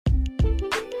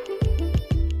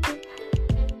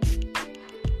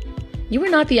You are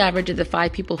not the average of the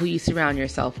 5 people who you surround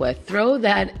yourself with. Throw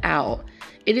that out.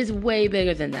 It is way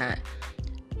bigger than that.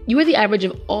 You are the average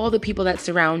of all the people that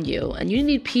surround you, and you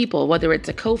need people, whether it's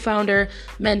a co-founder,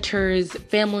 mentors,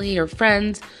 family, or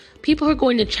friends, people who are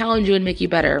going to challenge you and make you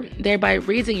better, thereby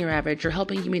raising your average or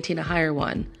helping you maintain a higher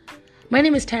one. My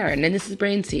name is Taryn, and this is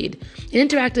Brainseed, an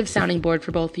interactive sounding board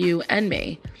for both you and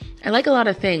me. I like a lot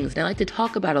of things, and I like to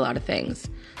talk about a lot of things.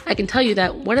 I can tell you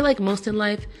that what I like most in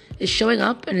life is showing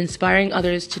up and inspiring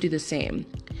others to do the same.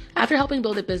 After helping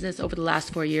build a business over the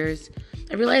last 4 years,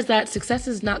 I realized that success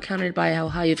is not counted by how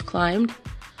high you've climbed,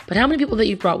 but how many people that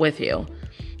you've brought with you.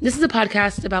 This is a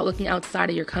podcast about looking outside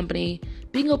of your company,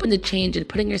 being open to change, and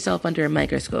putting yourself under a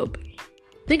microscope.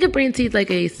 Think of Brainseed like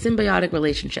a symbiotic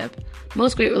relationship,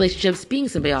 most great relationships being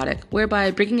symbiotic, whereby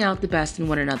bringing out the best in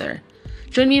one another.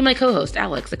 Join me and my co-host,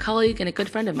 Alex, a colleague and a good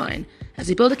friend of mine, as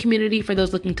we build a community for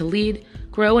those looking to lead,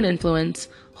 grow, and influence,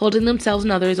 holding themselves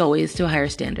and others always to a higher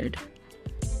standard.